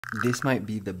This might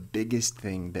be the biggest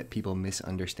thing that people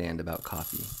misunderstand about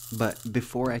coffee. But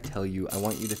before I tell you, I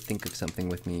want you to think of something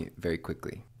with me very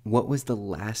quickly. What was the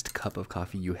last cup of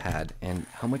coffee you had, and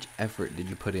how much effort did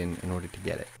you put in order to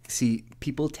get it? See,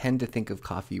 people tend to think of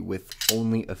coffee with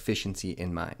only efficiency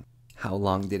in mind. How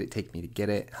long did it take me to get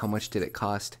it? How much did it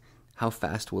cost? How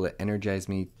fast will it energize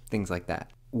me? Things like that.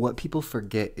 What people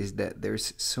forget is that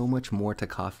there's so much more to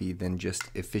coffee than just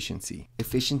efficiency.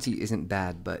 Efficiency isn't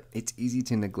bad, but it's easy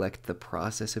to neglect the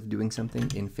process of doing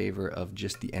something in favor of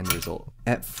just the end result.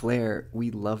 At Flair,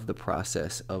 we love the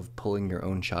process of pulling your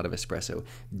own shot of espresso,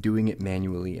 doing it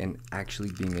manually, and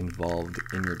actually being involved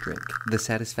in your drink. The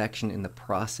satisfaction in the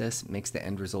process makes the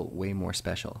end result way more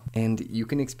special. And you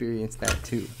can experience that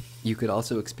too. You could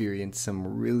also experience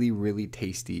some really, really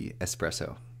tasty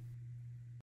espresso.